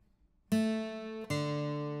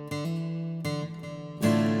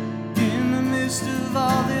midst of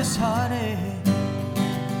all this heartache,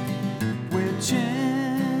 where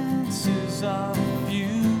chances are few,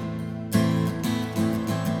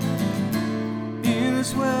 in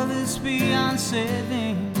this world that's beyond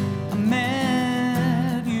saving, I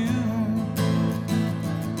met you.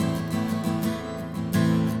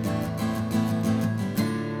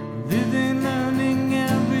 Living, learning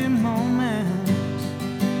every moment,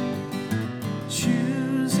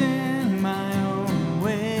 choosing my own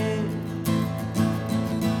way,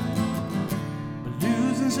 but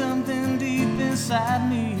losing something deep inside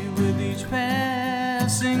me with each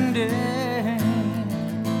passing day.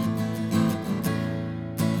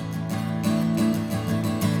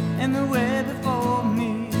 And the way before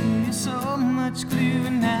me is so much clearer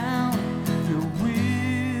now. You're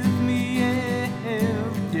with me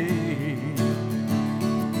every day.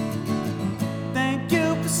 Thank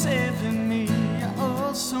you for saving me. I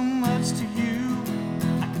owe so much to you.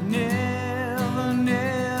 I can never,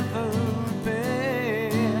 never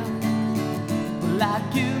repay. Well, I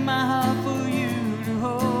give my heart for you to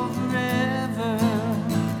hold forever,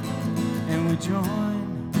 and we join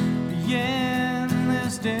the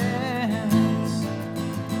endless dance,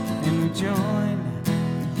 and we join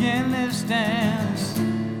the endless dance.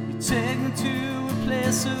 You take me to a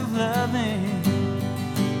place of loving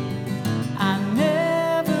I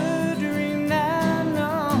never dreamed I'd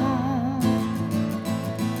know.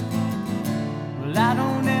 Well, I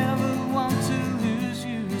don't ever want to lose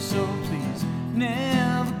you, so please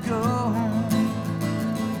never go.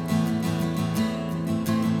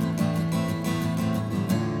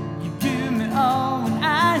 You give me all when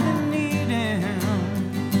I need it.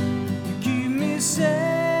 You keep me safe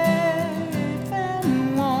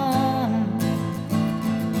and warm.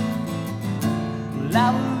 Well, I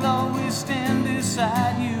will always stand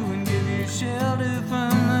beside you and give you shelter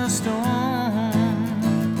from the storm.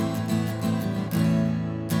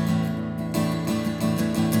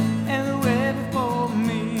 And the way before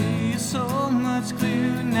me is so much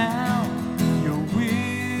clearer now. You're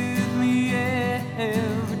with me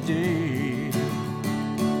every day.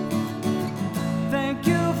 Thank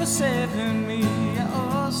you for saving me. I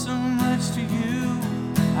owe so much to you.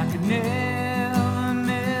 I could never,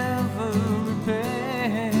 never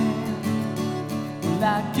repay. Well, I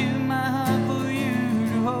give my heart for you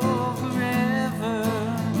to hold forever,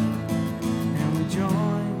 and we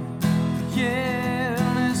join the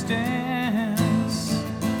endless dance,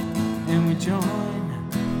 and we join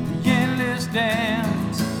the endless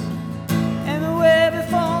dance. And the way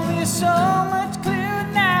before me is so much clearer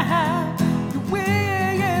now. You're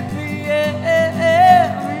with me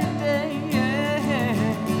every day.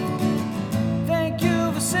 Thank you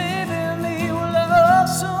for saving me. Well, I owe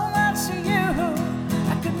so much to you.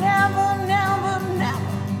 I could never, never,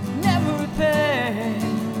 never, never repay.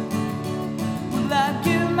 Well, I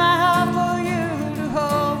give my heart for you to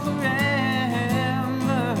hold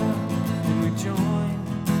forever, and we join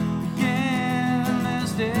the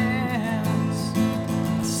endless dance.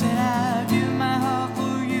 I said I give my heart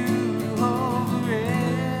for you to hold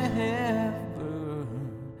forever,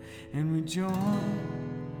 and we join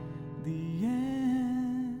the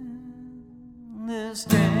endless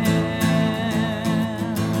dance.